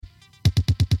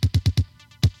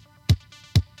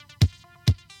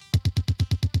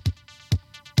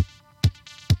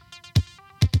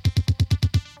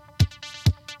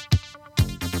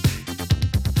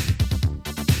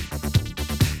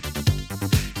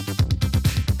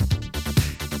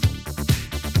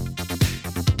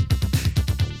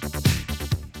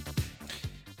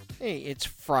Hey, it's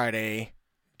Friday,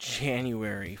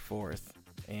 January 4th,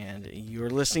 and you're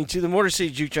listening to the Motor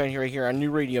City Juke Joint right here on New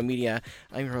Radio Media.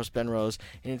 I'm your host, Ben Rose,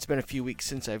 and it's been a few weeks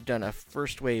since I've done a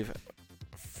First Wave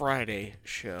Friday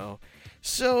show,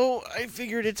 so I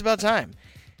figured it's about time.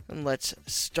 And let's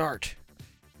start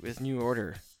with New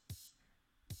Order,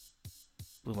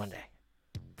 Blue Monday.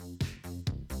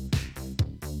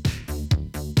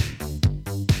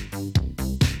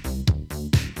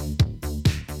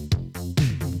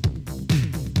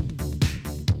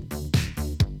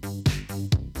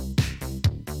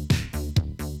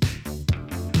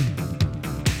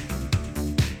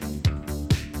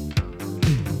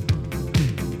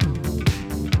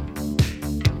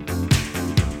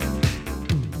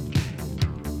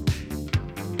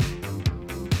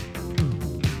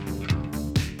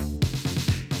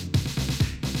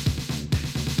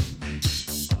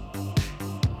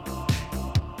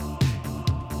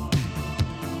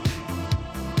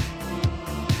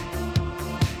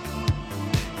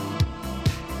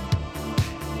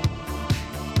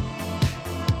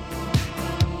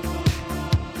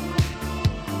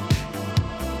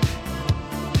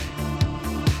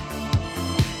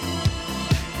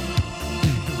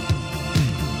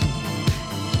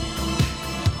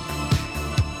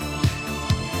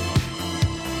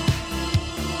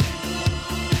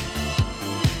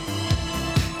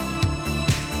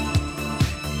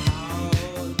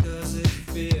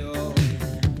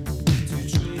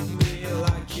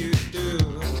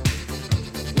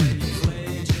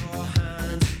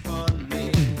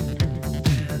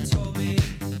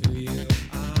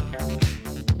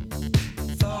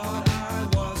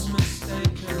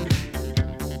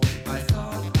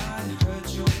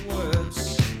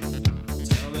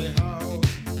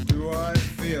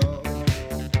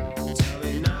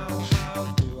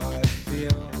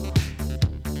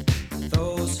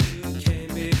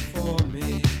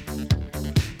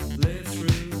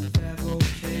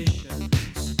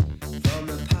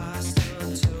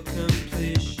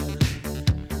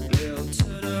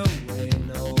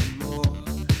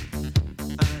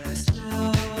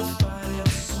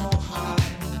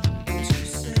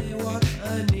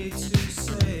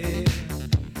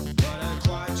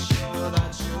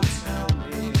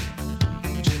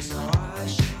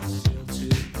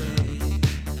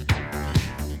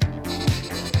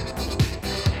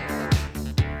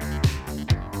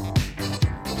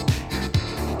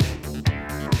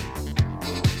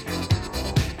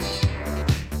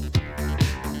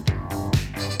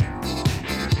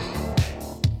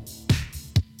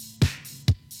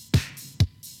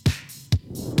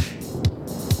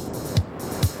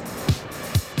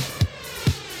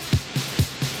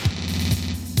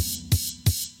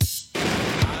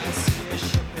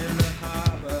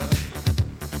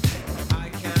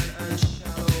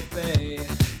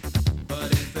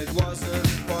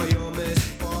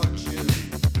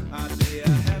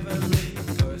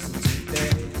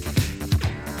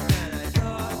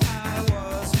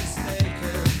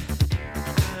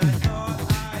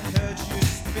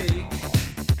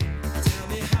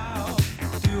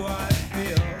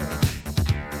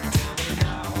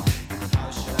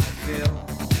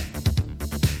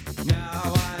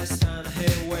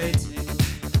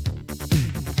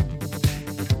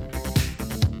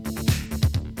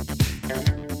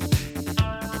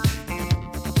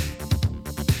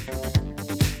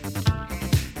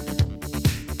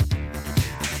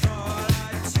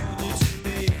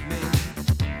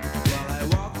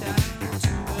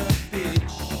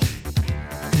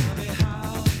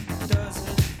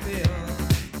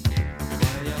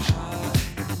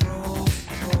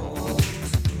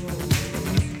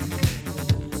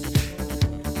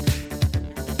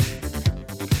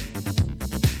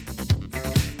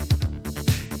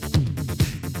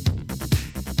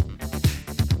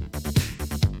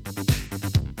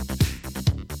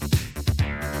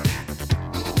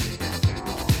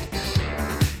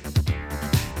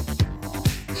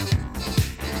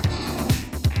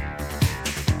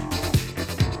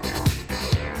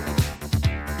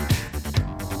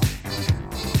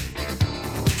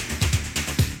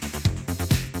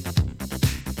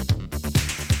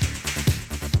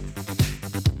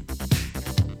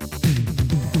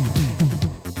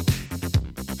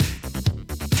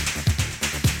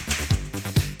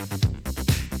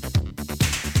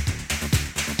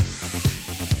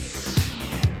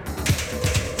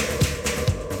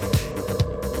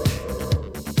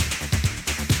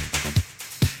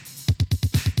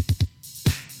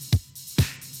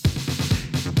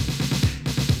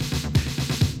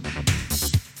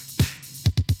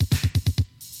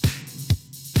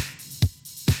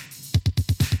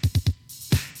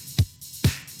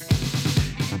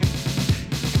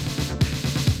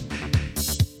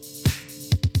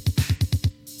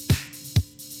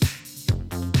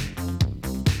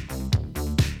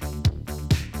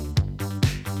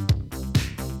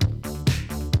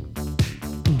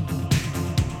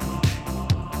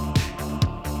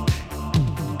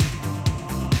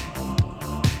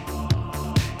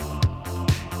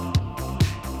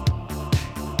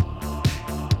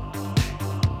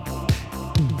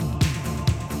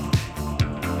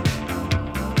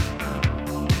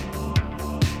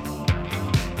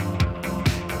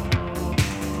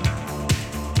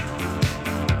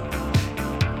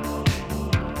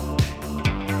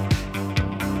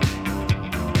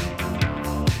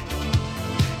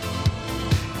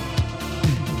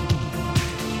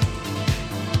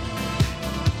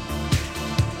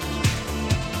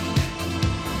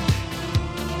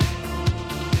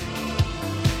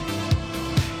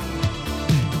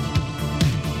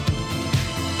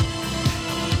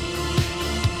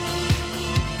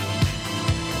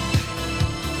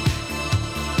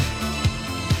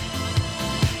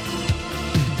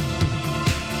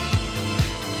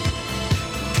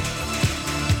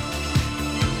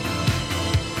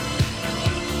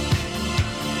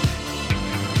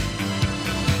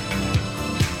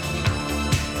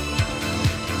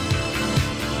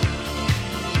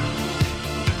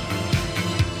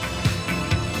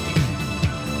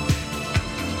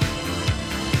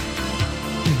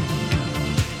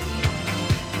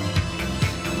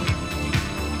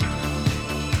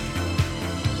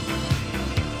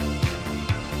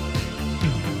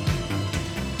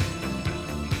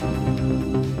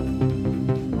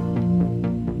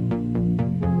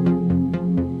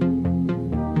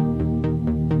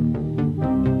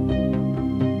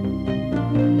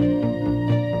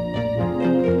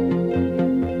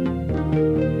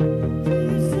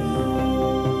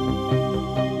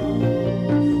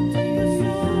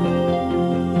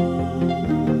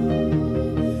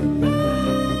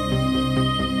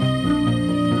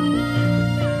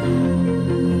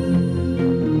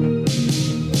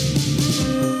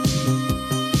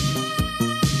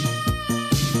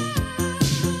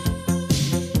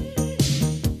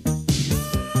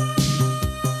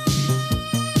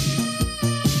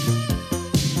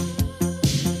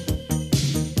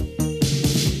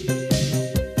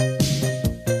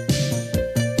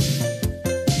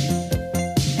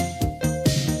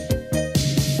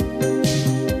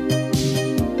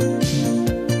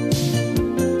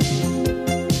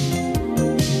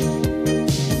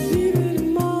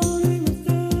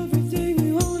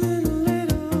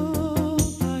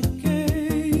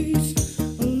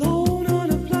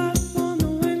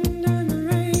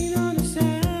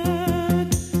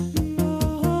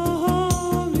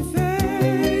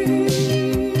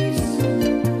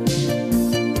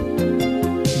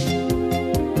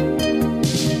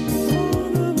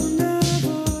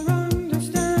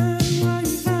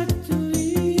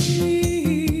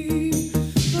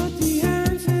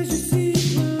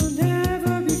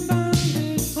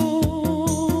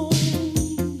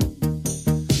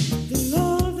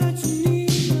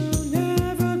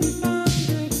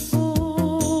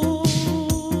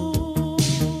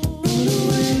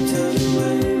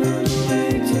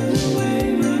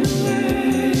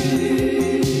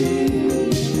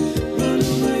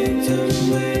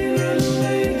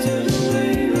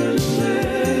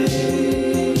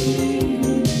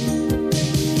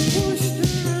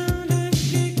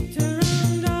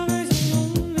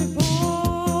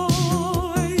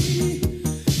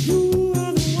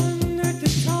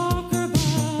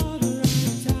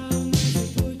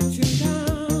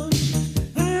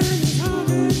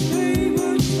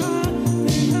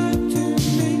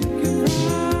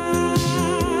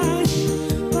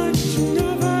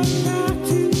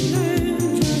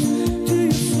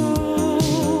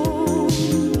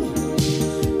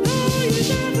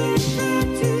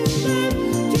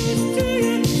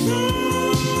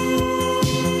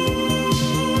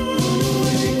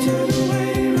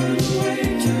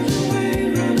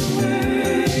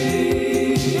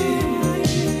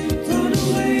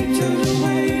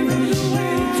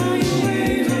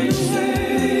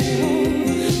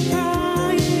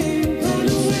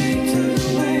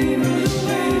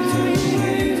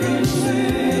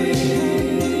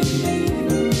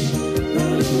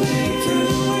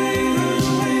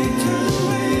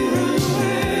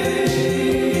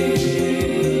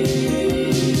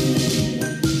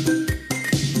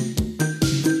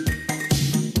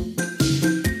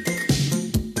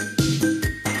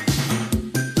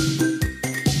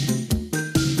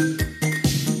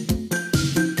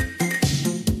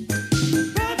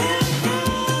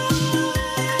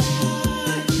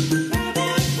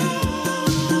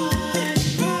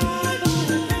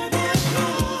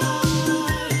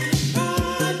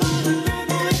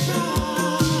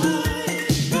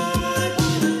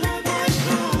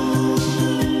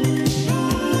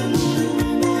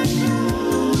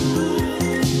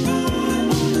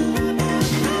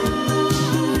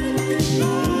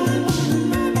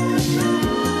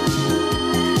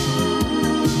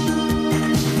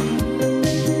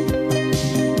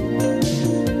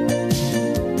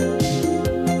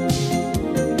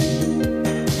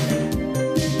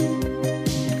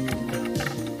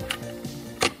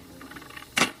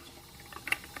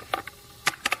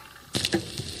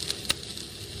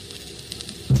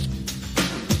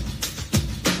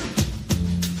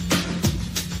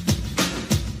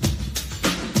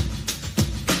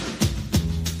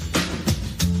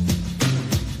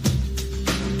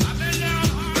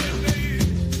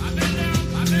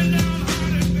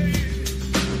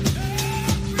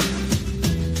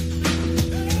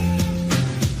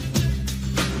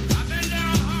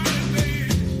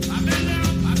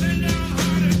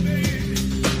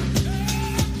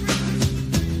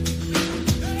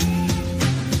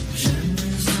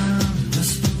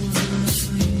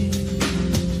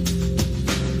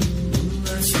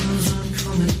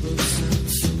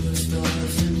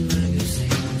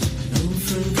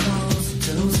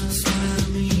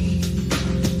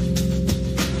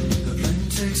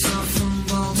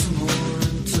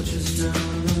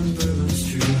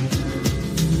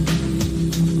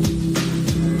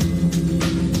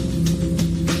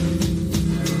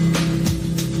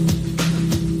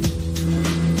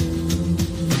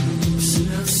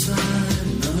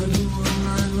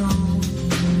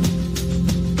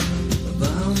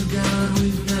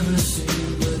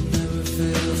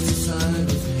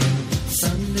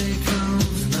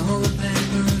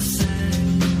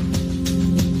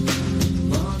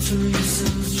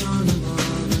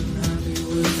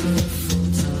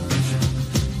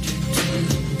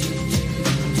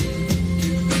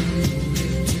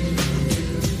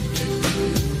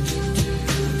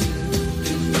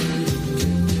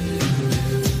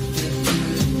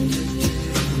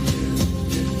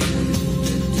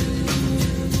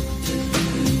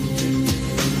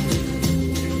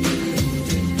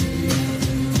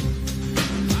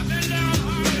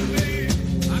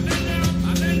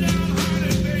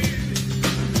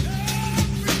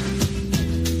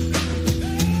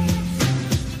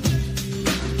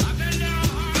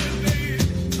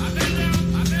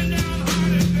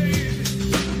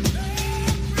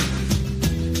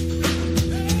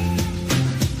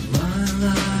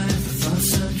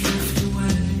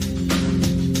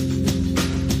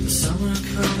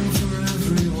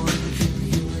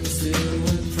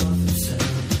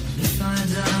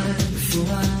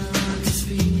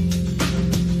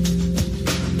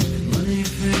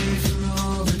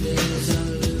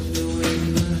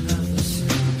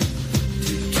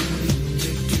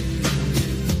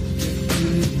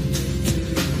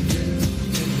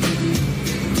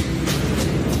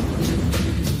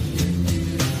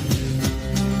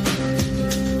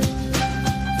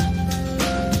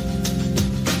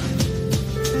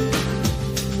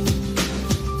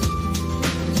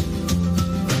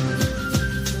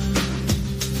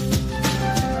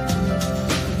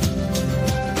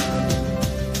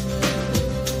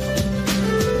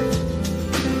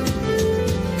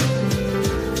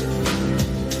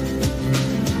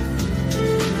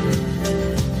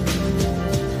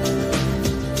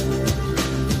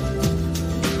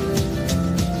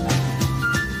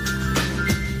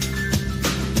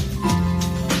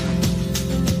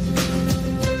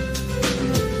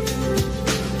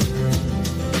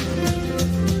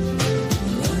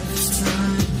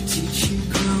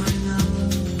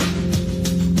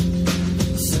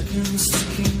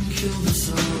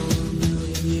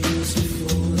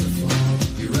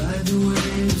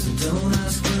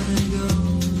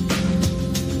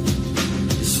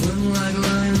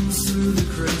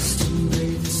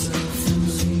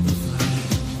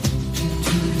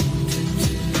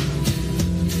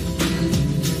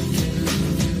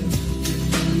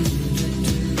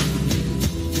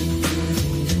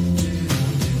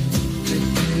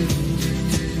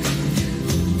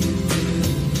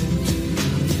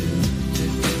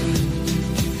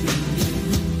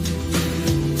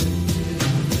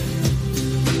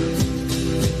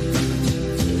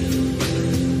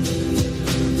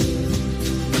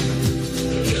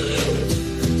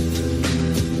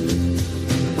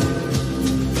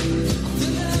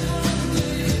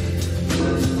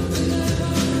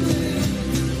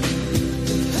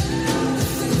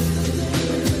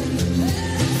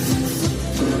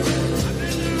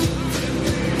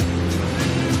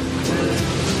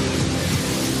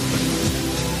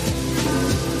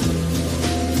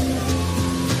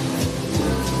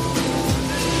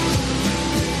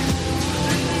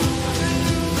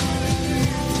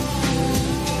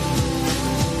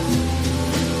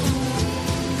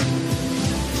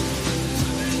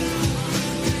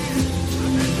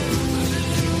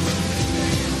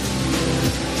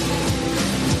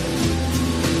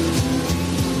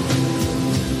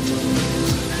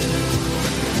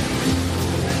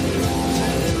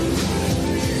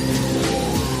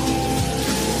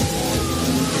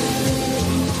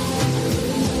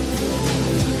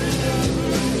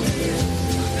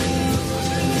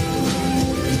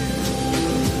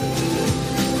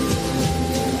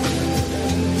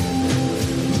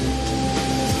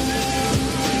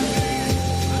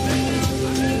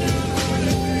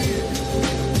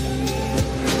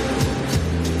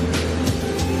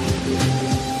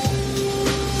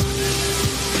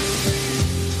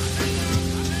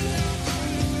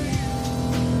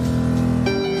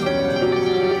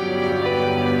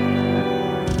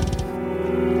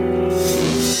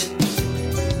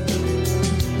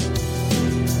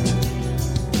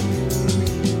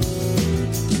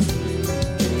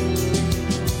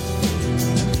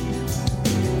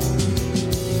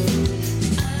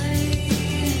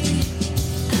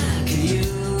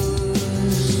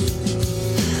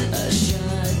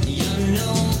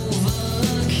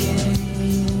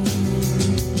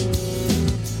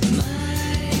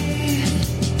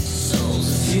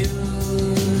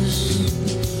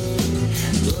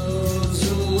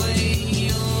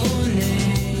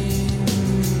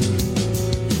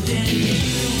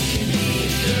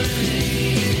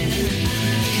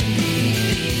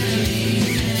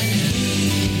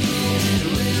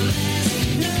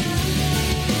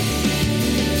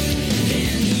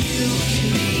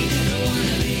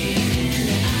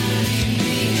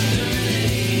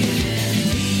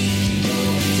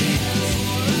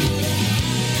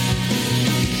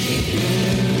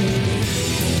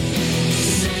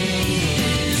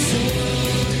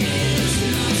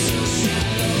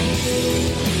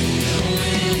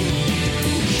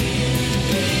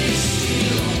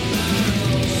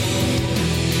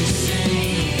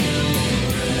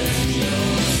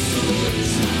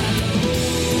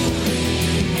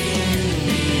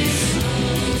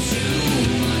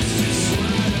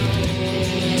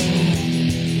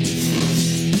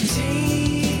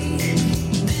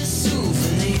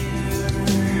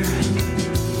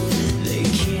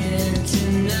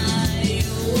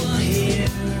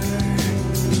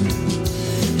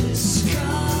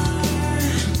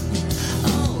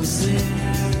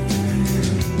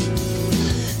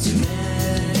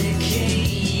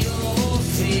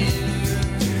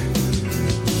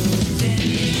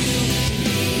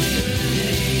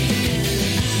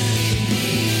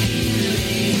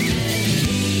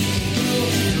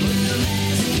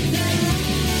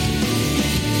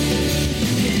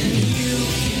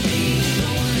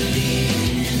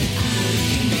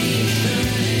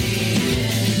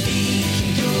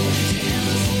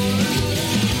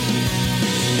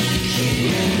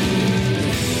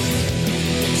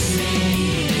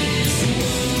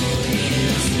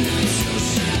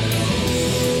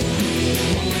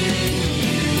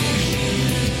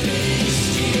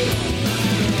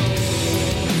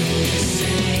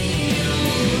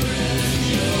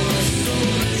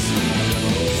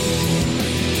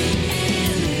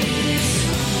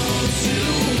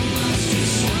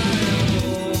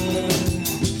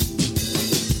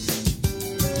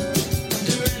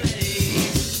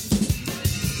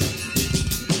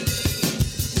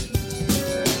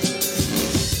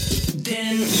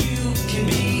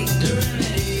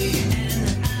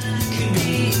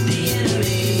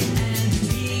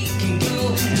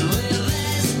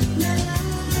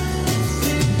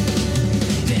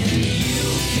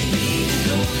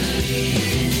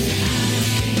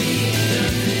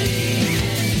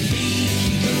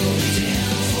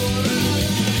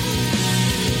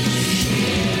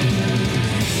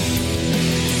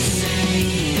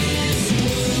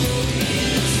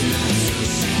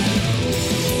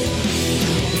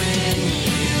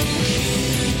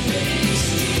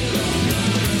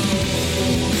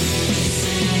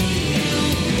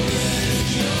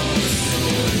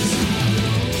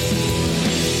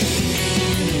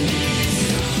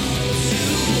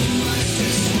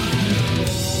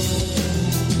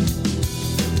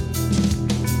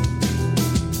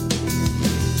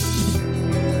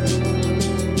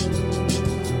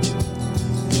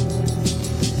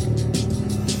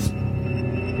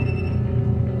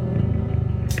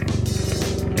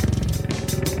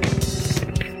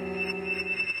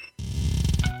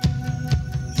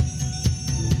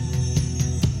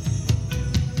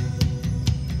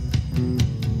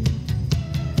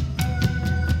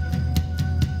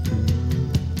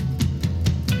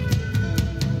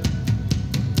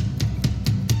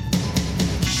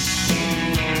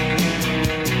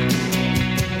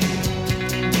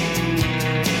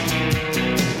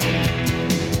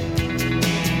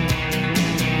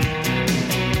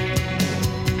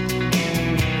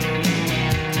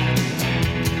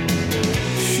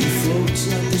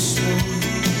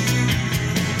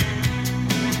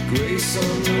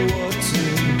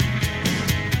 underwater,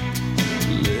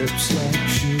 lips like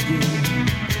sugar,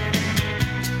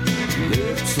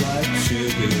 lips like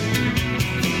sugar.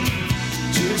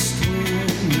 Just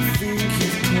when you think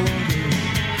you've caught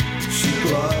her, she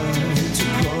glides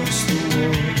across the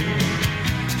water.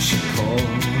 She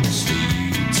calls for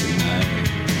you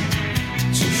tonight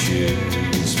to share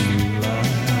this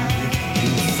moonlight.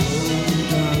 You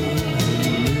float down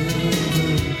the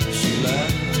river, she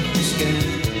laughs and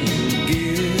you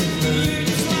give her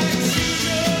lips like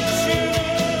sugar,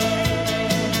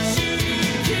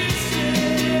 sugar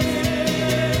kisses.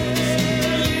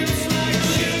 Lips like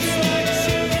sugar,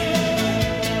 sugar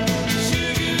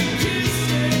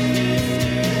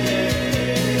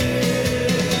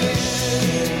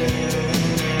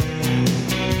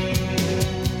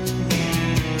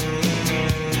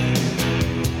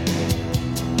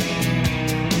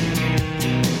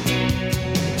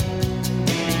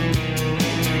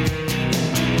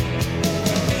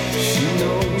She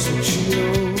knows what you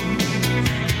know.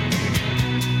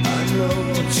 I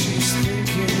know what she's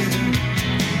thinking.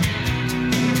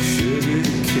 Sugar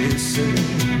kissing,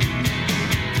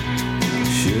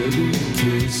 sugar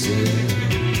kissing.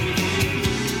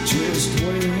 Just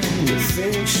when you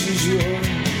think she's yours,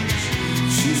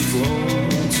 she's flown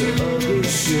to other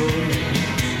shores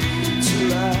to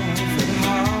laugh at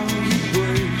how you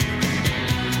break.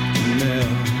 Now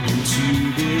into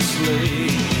this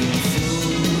lake,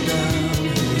 flow down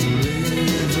the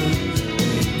river,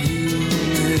 you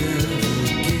never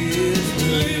give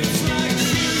her lips like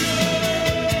sugar,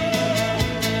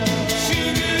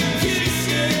 sugar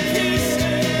kisses.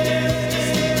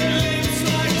 Lips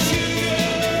like sugar,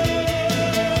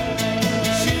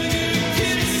 sugar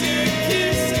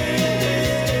kisses.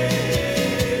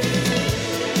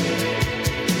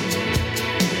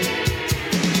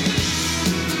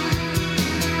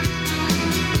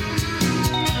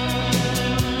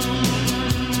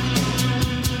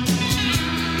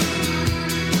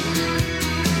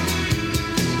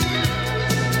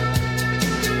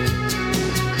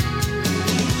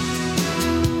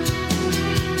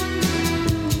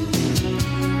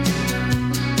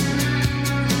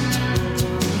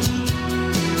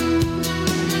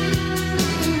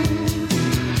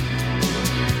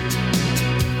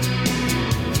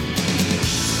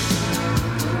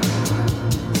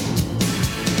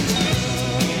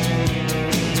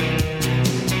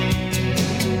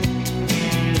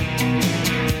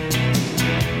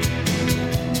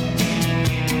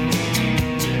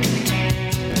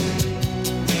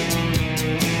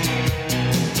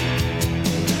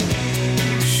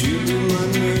 Sugar, my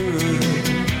mirror,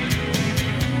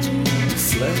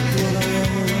 reflect what I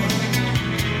am.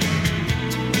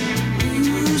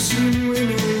 Losing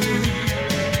winner,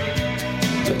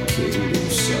 the king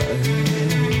of Siam,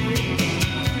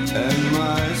 and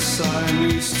my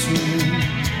Siamese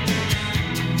twin,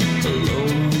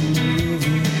 alone on the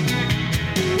river,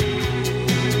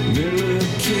 mirror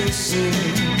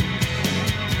kissing,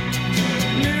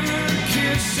 mirror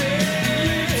kissing.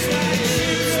 Lips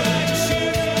like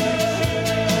sugar,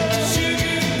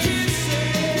 sugar kisses.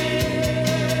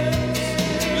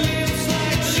 Lips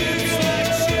like sugar,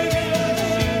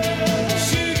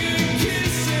 sugar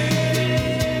kisses.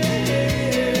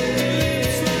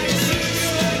 Lips like sugar,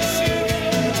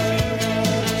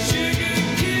 sugar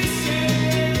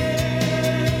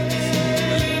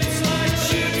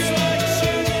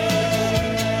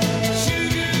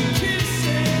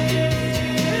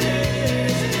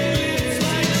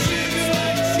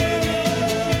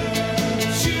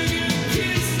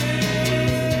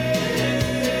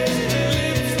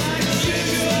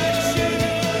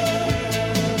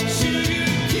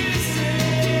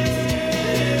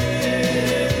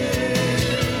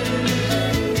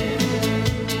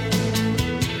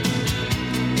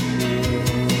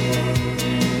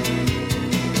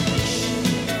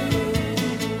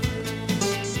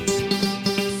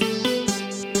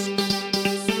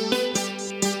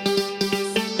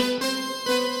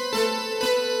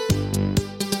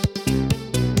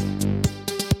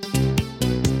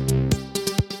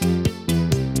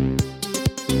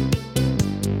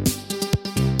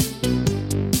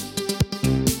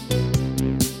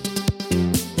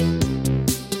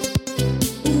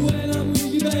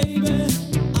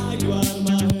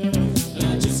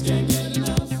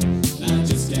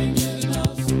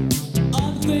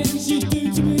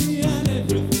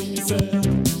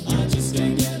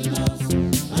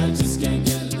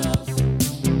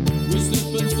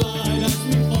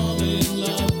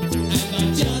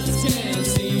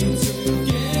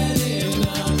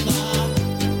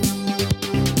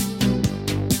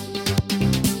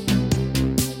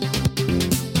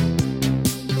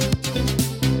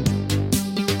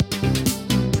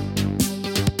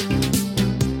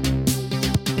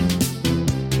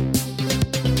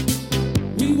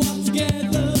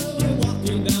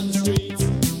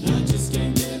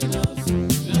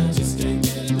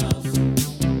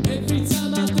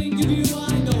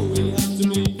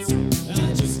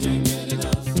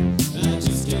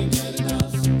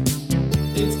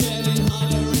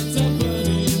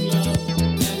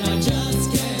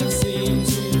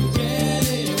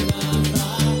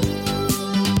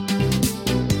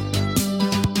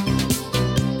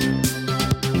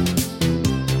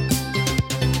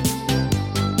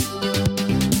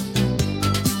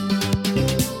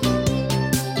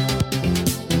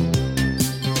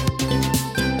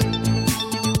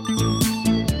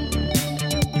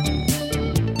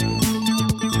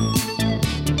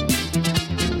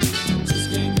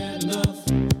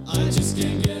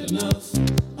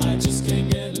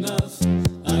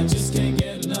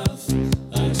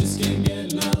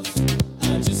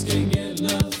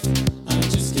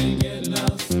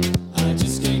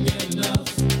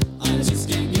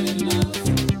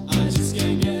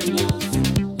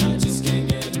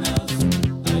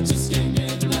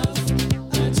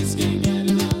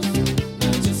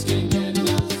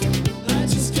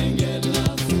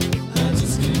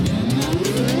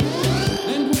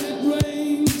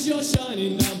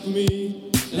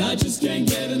I just can't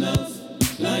get enough,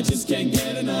 and I just can't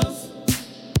get enough.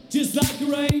 Just like a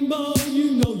rainbow,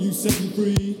 you know you set me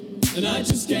free. And I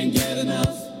just can't get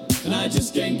enough, and I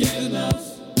just can't get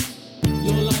enough.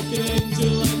 You're like an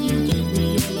angel and you give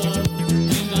me your love,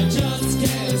 and I just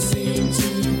can't seem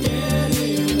to get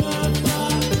enough.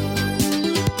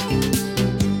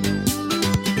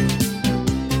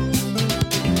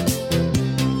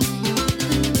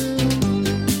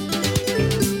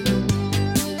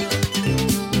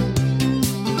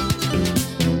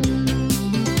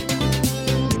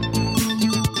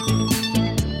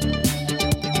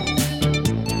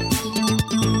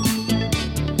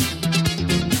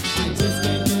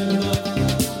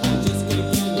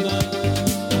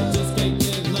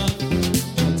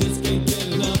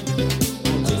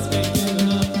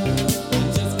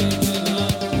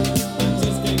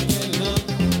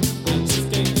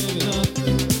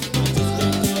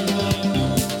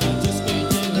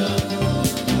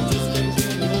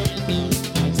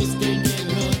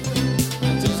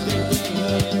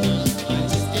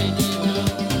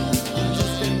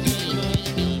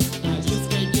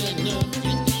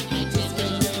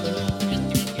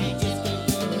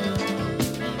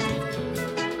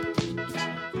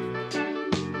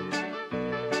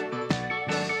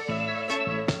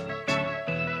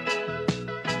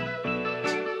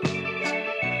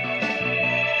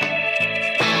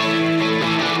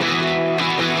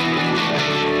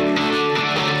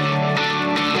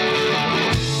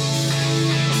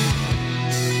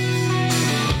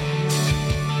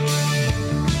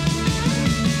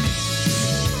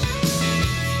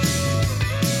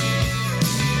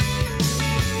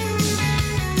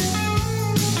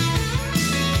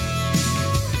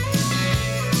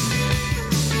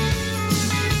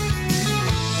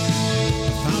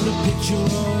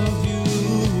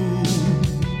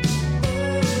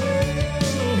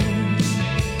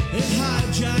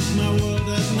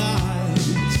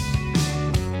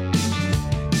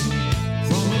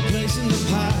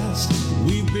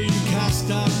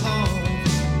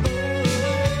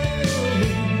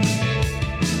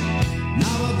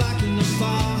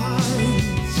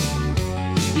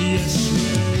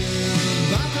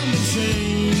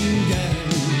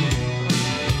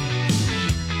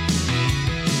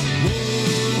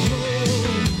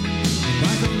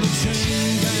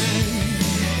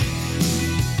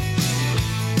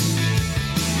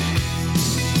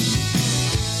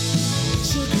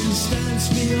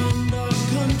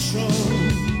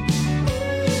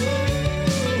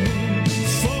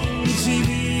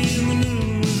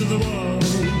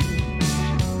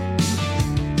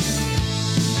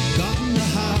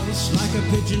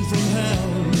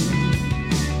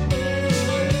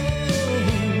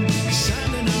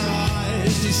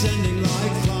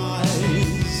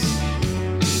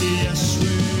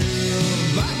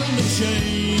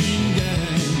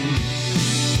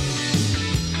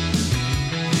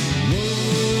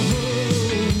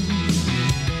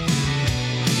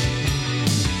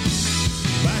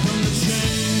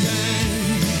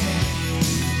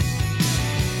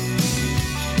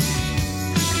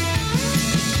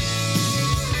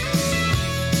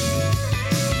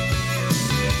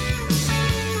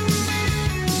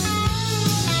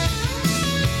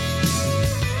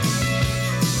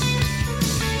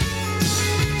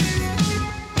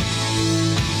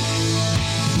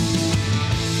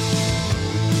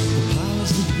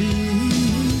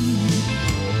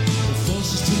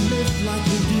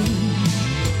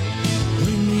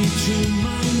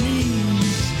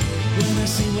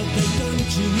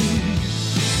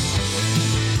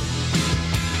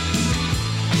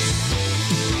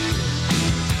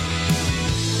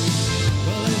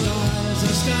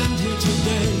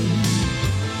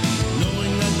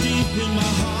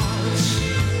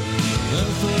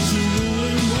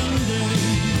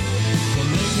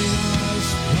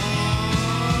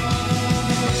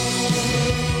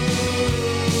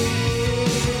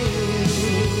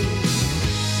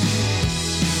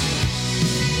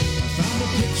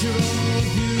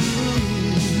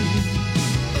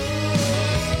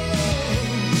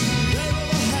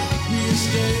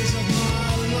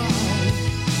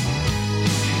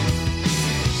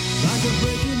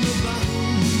 Breaking the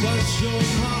bottom, what's your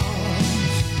heart?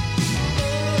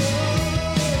 Oh,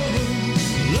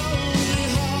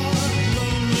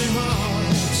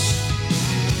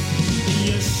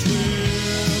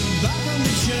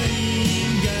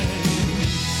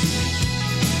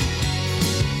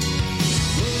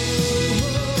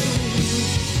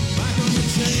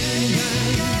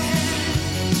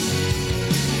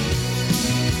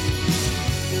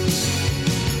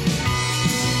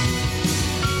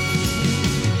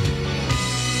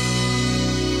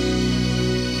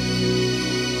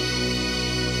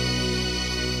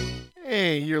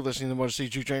 You're listening to the Motor City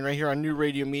Juke Joint right here on New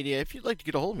Radio Media. If you'd like to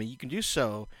get a hold of me, you can do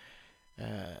so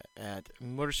at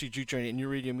Motor City Juke Joint at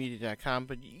newradiomedia.com.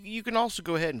 But you can also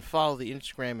go ahead and follow the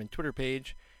Instagram and Twitter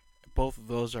page. Both of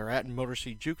those are at Motor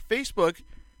City Juke. Facebook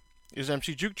is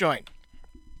MC Juke Joint.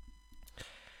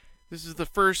 This is the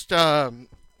first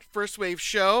wave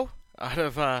show out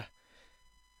of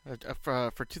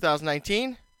for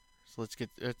 2019. So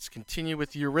let's continue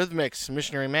with the Eurythmics,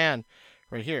 Missionary Man,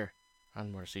 right here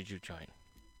on Motor City Juke Joint.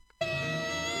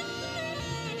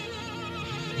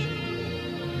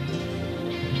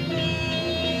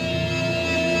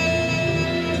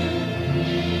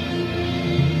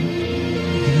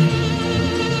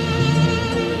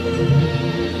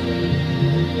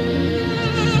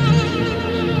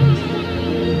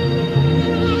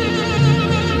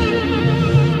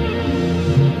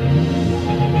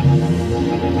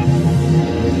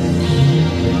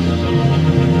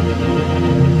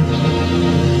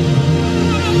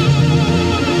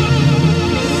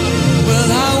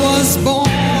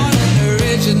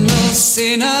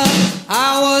 Sinner,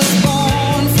 I was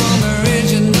born from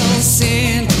original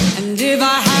sin. And if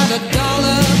I had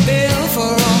 $1 bill for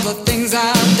all the things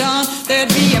I've done, there'd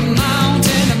be a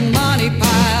mountain of money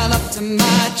piled up to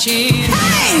my chin.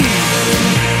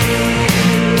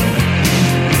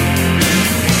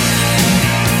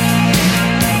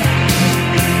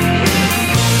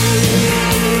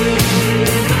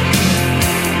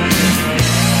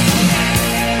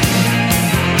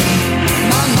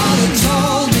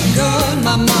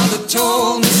 My mother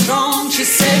told me strong. She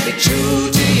said be true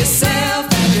to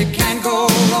yourself and you can't go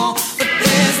wrong. But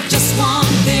there's just one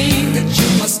thing that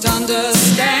you must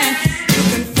understand. You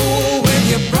can fool with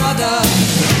your brother,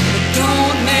 but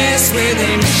don't mess with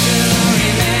a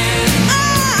missionary man.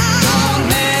 Don't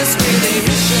mess with a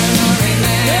missionary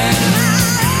man.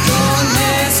 Don't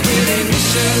mess with a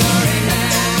missionary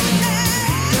man.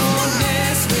 Don't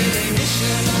mess with a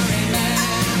missionary man.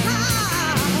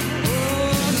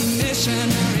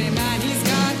 Missionary man, he's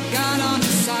got God on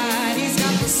his side. He's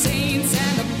got the saints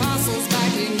and apostles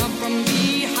backing up from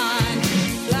behind.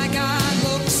 Black-eyed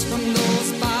looks from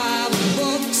those Bible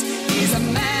books. He's a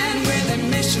man with a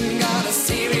mission, got a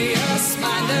serious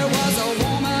mind. There was a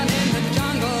woman in the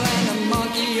jungle and a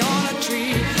monkey on a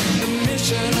tree. The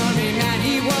missionary man,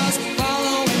 he was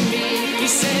following me. He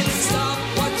said,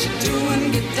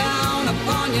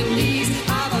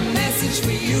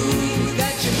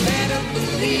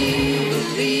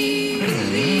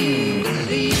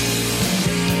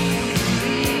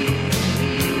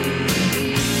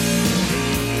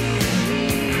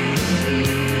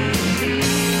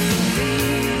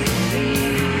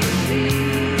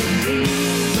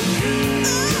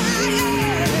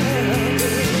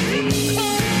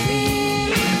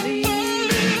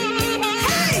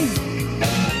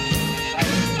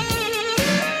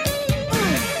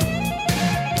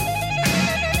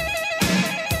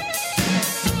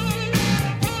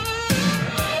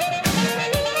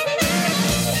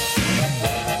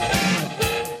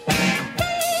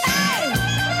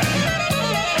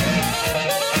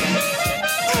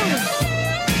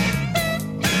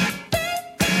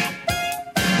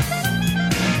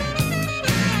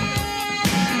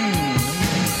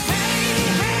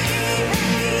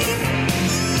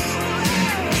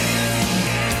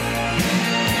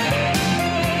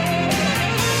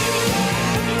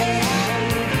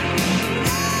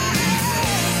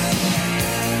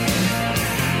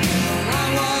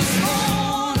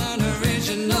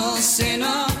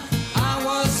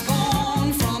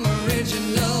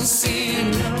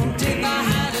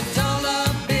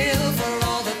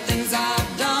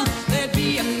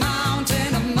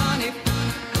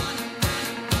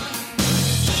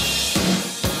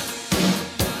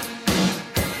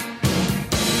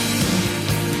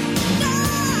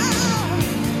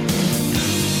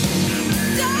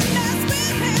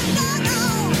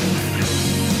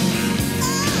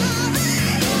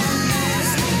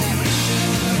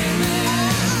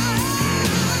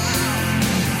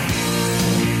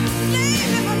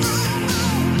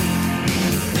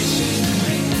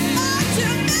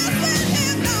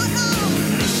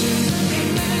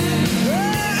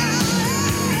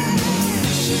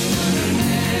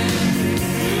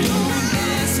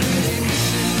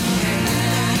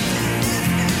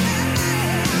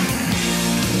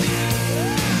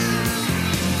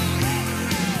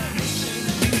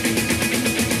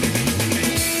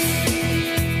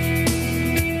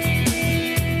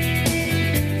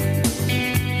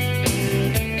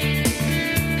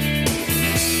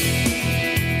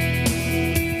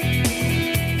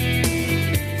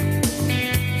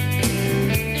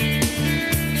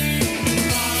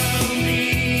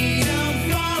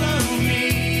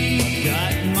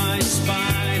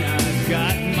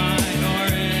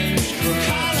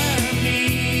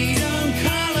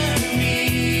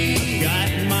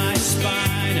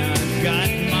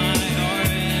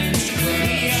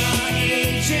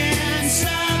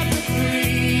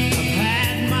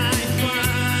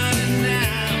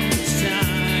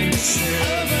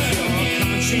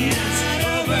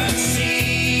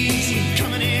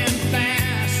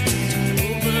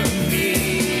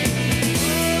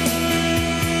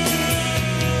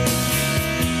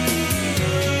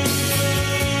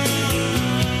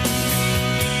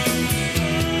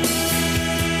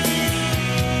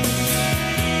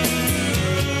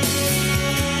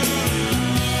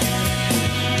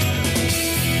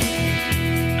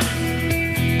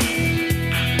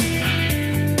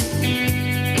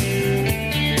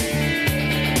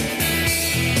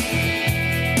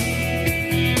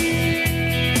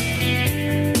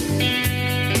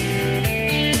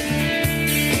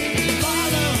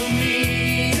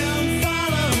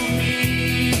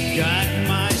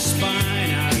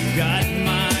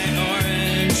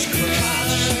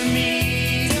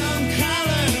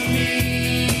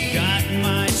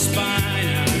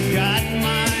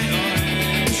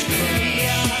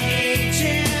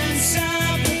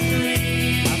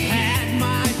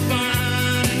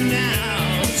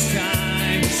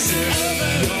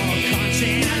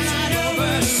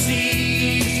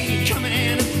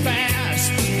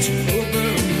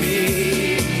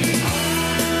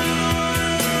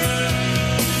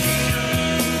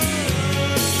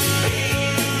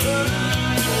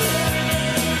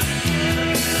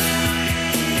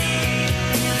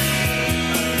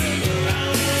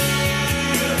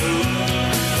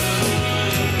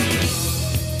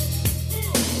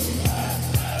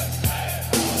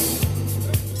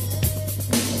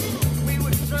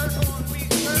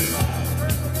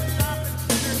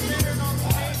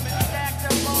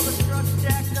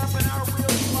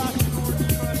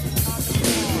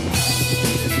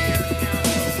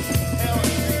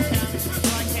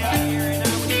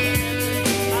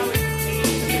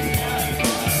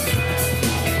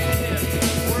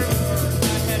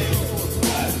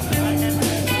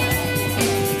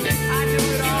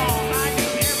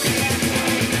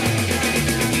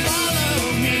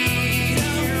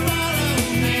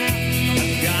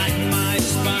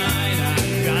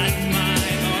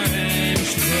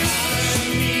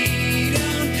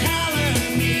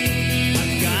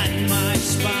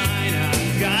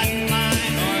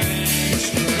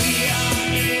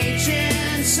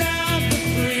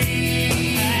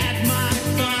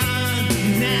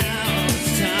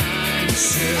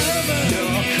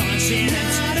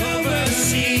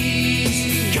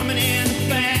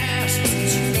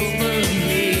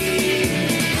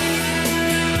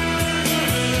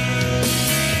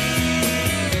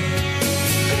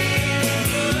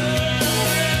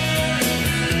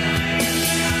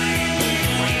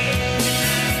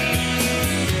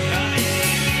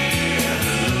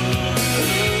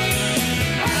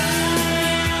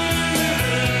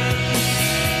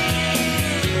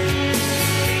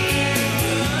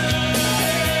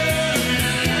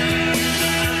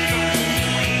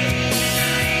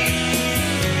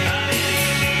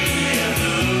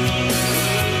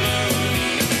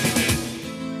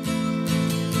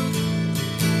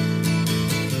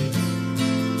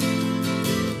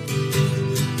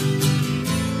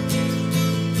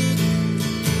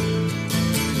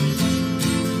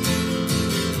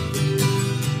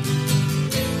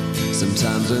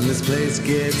 when this place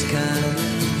gets kind of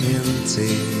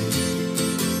empty.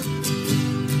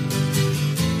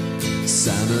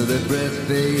 Sound of their breath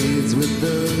fades with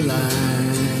the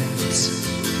light.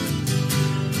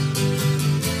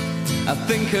 I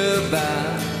think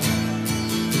about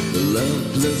the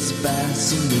loveless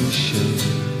fascination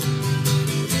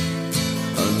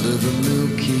under the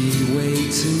Milky Way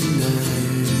tonight.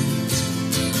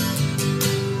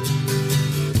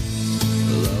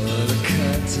 Lower the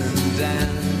curtain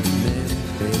down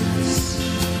Memphis.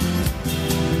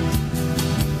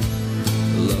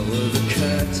 Lower the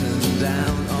curtain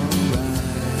down,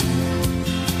 alright.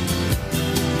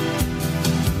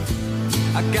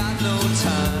 I got no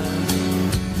time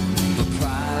for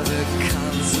private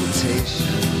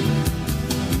consultation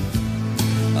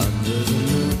under the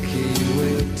Milky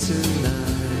Way tonight.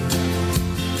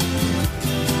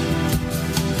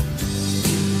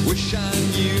 Wish I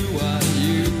knew what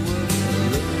you were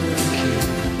looking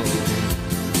for.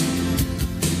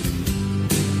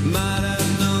 Might have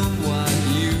known what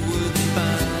you would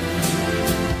find.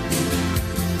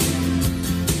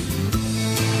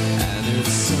 And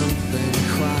it's something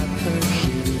quite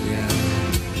peculiar,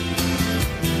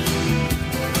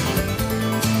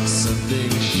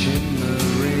 something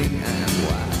shimmering and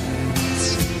white.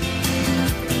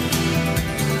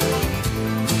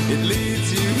 It leads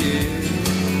you here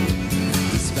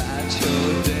despite your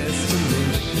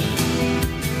destination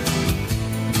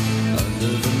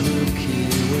under the Milky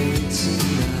Way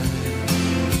tonight.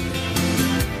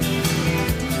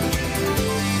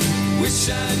 Wish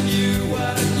I knew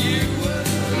what you were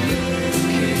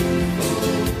looking for.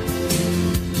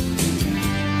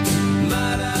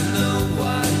 Might I know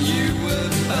what you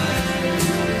would find.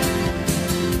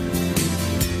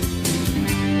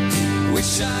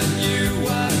 Wish I knew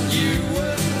what you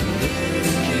were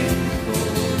looking for.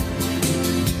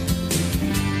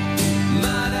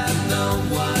 Might have known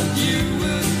what you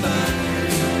would find.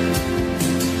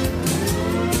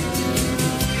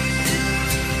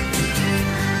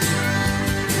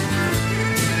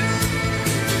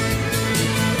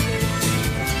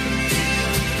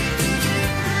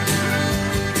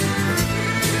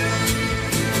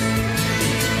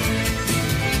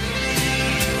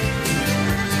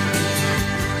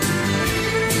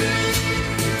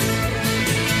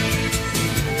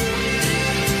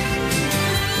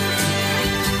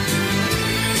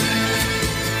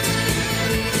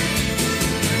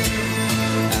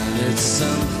 And it's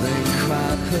something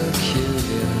quite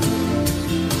peculiar,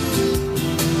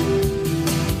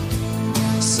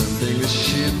 something that's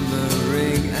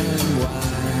shimmering and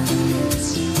white.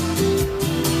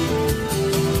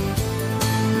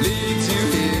 Leads you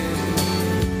here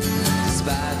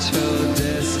despite your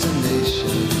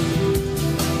destination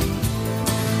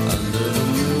under the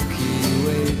Milky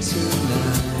Way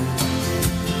tonight.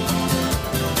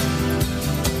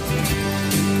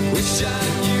 Wish I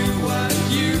knew what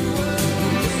you were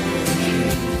looking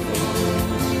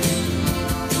for.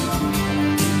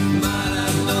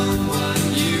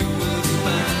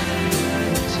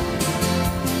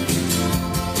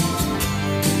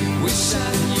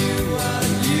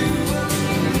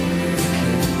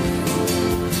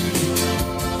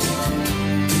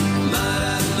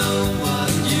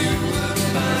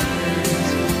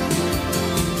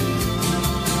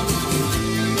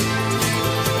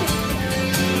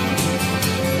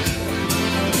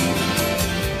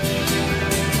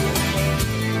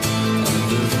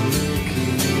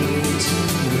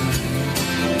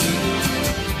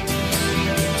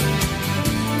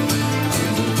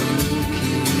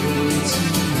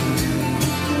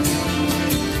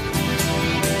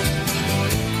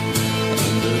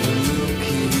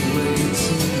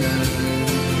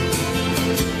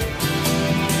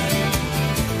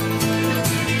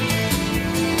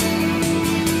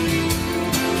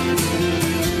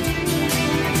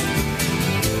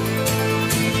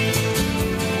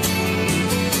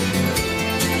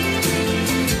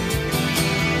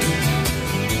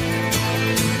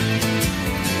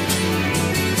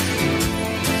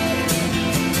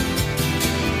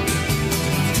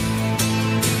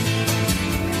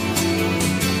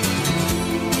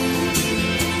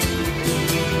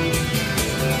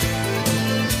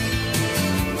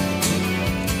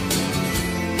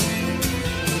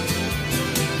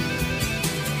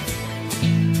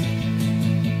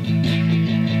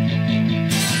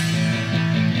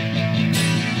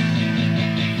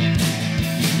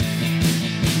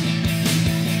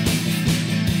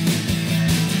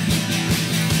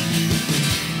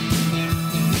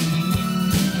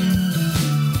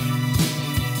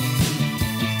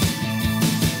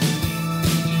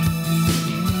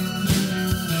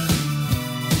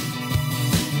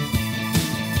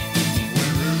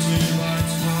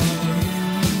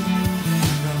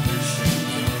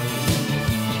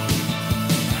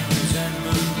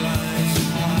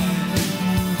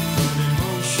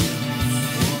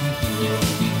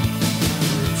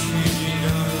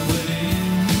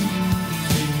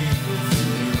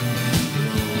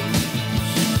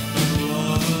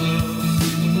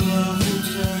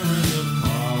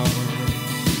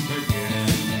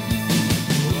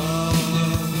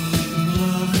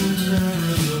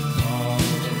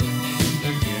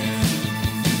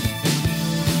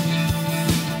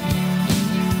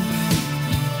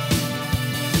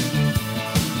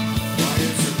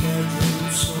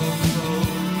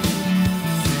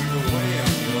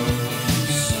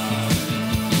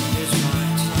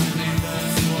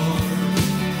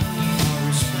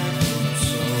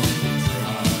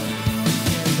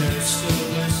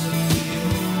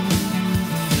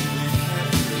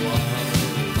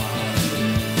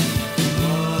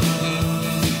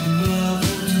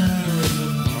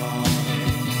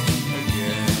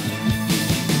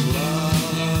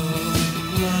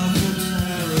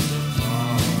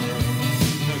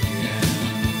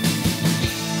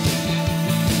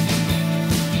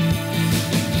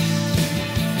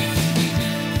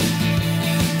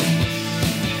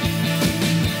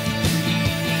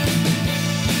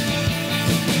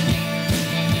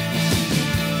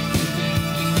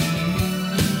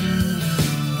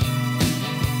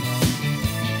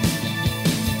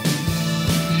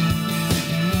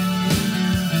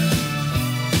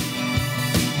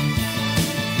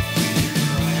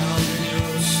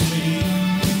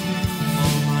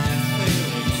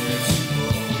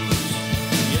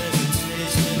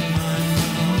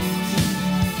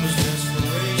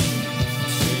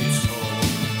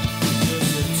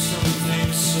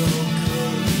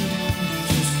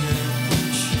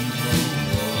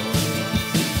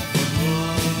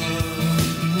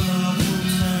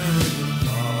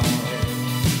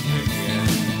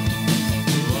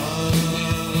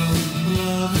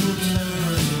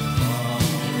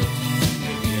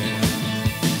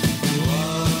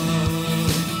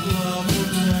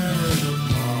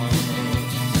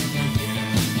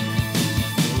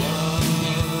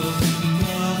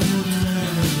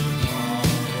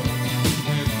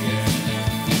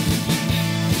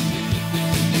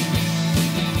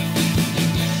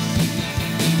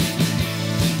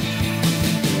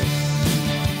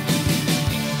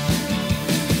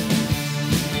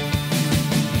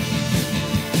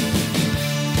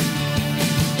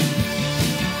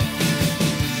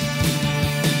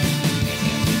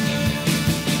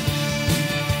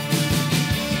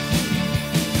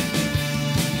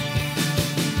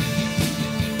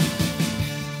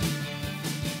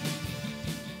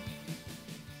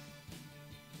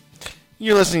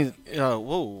 You're listening.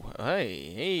 Whoa,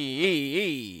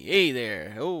 hey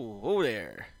there. Oh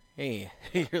there. Hey,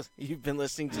 you've been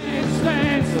listening to the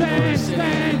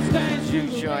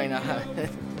Juke Joint on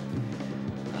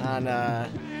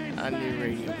New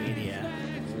Radio Media.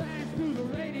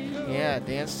 Yeah,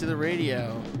 dance to the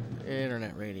radio,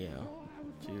 internet radio,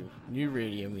 to New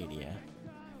Radio Media.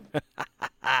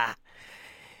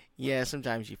 Yeah,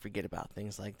 sometimes you forget about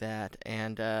things like that,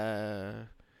 and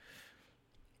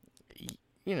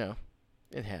you know,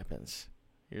 it happens.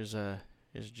 Here's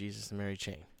Jesus and Mary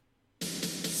Chain.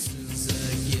 Since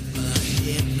I get my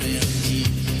head round you,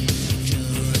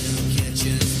 come around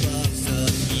catching sparks of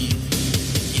you,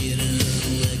 get an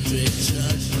electric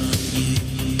charge from you,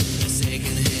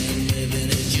 secondhand living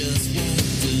it just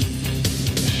won't do.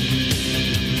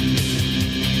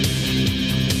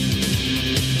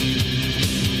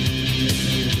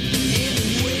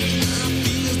 Anyway, I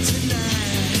feel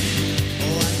tonight,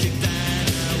 oh, I think that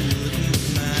I wouldn't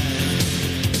mind,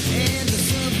 and there's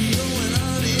something going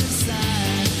on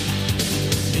inside.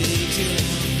 Makes you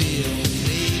wanna feel,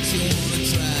 makes you wanna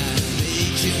try,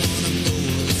 makes you wanna go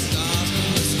the stars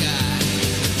from the sky.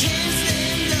 I can't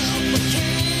stand up, I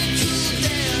can't cool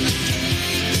down, I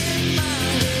can't get my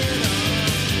head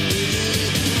on the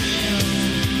ground.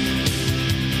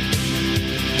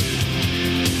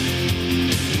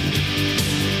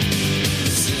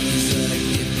 As soon as I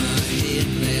get my head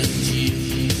round you,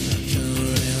 I come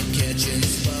around catching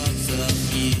sparks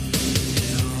of you,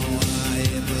 and all I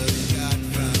ever got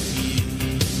from you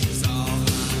was all I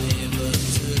ever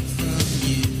took from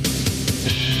you.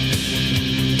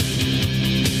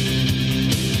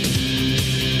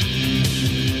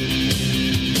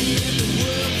 And the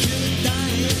world could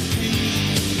die in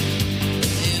pain,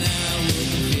 and I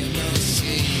wouldn't feel no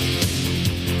shame,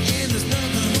 and there's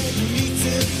nothing holding me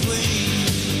to blame.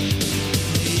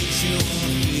 Makes you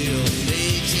wanna feel,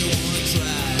 makes you wanna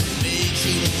try, makes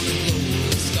you wanna go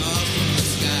the stars from the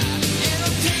sky. And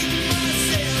I'm taking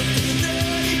myself to the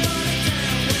dirty water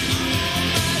town where all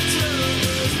my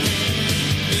troubles can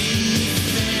be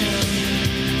found.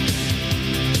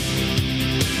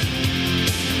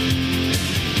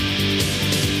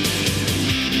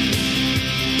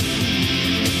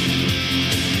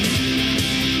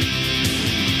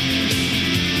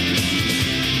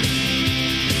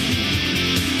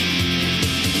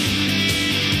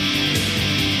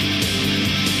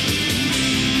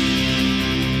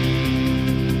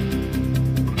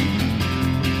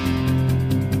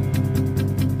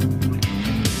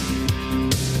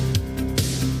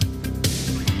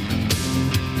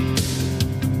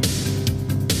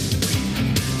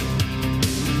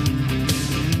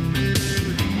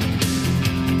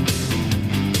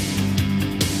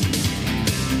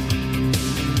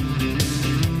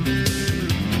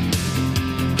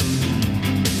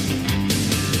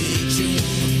 Makes you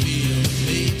wanna feel,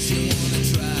 makes you wanna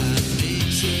try,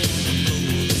 makes you wanna go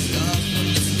the stars from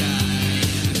the sky.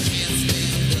 I can't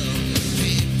stand up,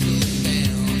 can't cool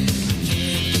down,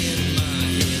 can't get my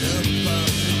head up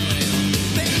off the ground.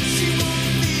 Makes you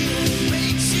wanna feel,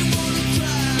 makes you wanna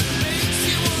try, makes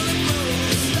you wanna go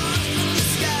the stars from the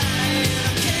sky. I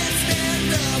can't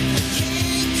stand up, I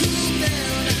can't cool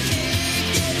down, I can't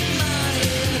get my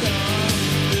head off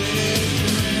the ground.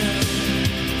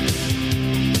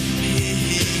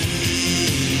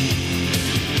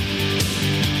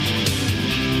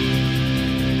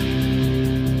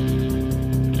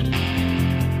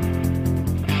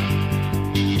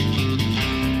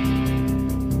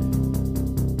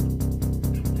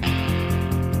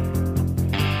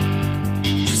 I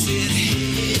said,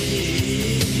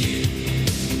 hey,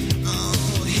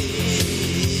 oh,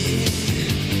 hey,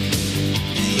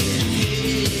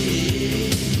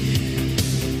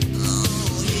 oh,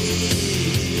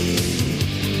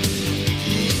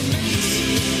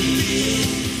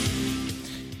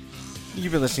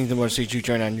 You've been listening to the Motor City Juke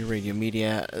Joint on New Radio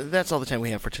Media. That's all the time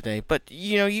we have for today. But,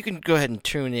 you can go ahead and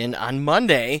tune in on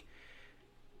Monday.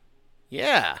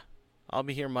 Yeah. I'll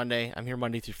be here Monday. I'm here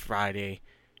Monday through Friday,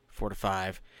 4 to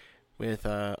 5, with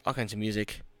all kinds of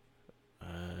music.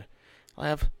 I'll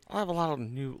have a lot of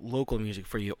new local music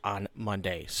for you on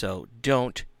Monday, so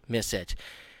don't miss it.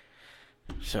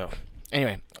 So,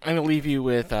 anyway, I'm going to leave you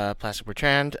with Plastic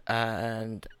Bertrand,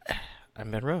 and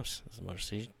I'm Ben Rose. This is the Motor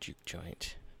City Juke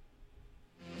Joint.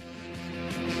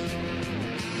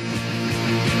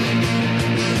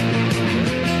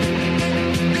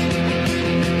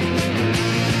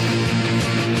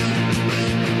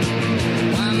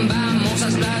 Bam bam, mon ça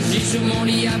se passe, j'ai sur mon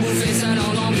lit à bouffer sa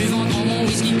langue en buvant dans mon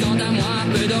whisky. Quant à moi,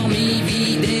 peu dormi,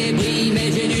 vie débris,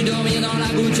 mais j'ai dû dormir dans la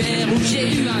gouttière où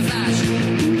j'ai eu un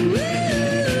flash.